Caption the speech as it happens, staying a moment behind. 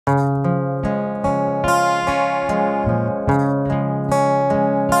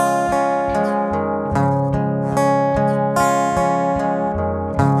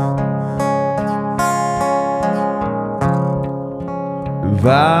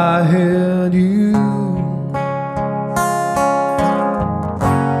I had you,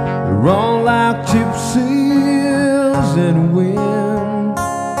 run like gypsies in the wind.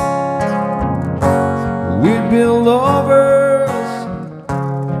 We'd be lovers,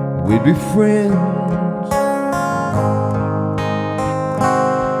 we'd be friends.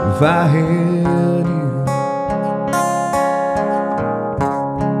 If I had you,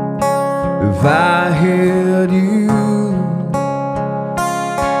 if I had you,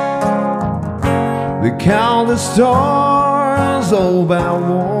 we count the stars all by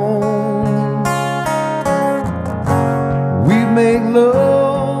one. We make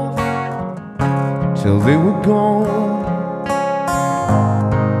love till they were gone.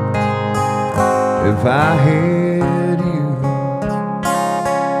 If I had you,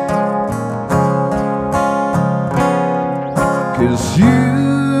 cause you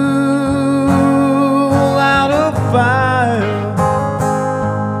light a fire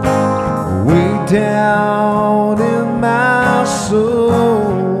way down in my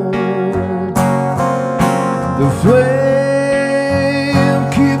soul. The flame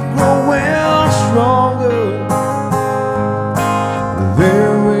keep growing stronger.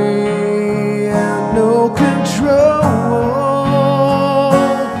 There ain't no control.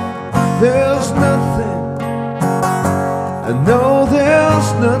 There's nothing, I know there's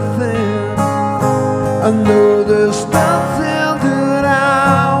nothing, I know there's nothing that I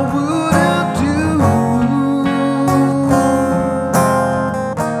wouldn't do.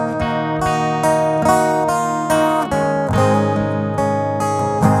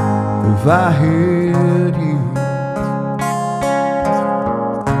 If I had you,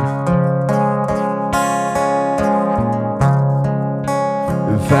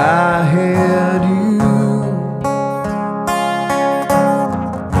 if I had you,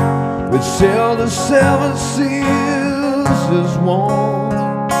 we'd sail the seven seas as one.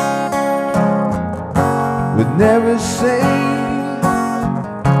 We'd never say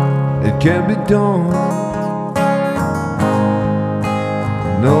it can't be done.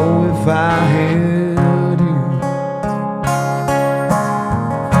 No, if I had you,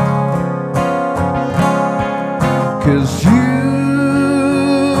 cause you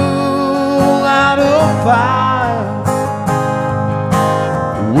light a fire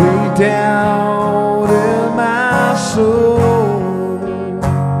way down in my soul.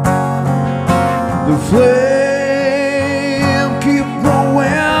 The flame keep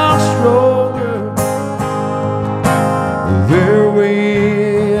growing stronger. There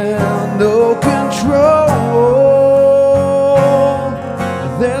ain't no control.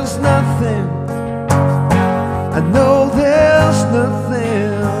 There's nothing, I know there's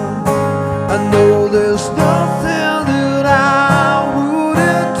nothing, I know there's nothing that I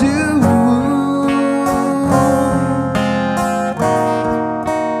wouldn't do.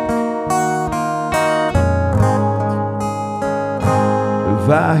 If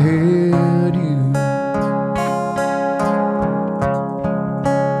I had you,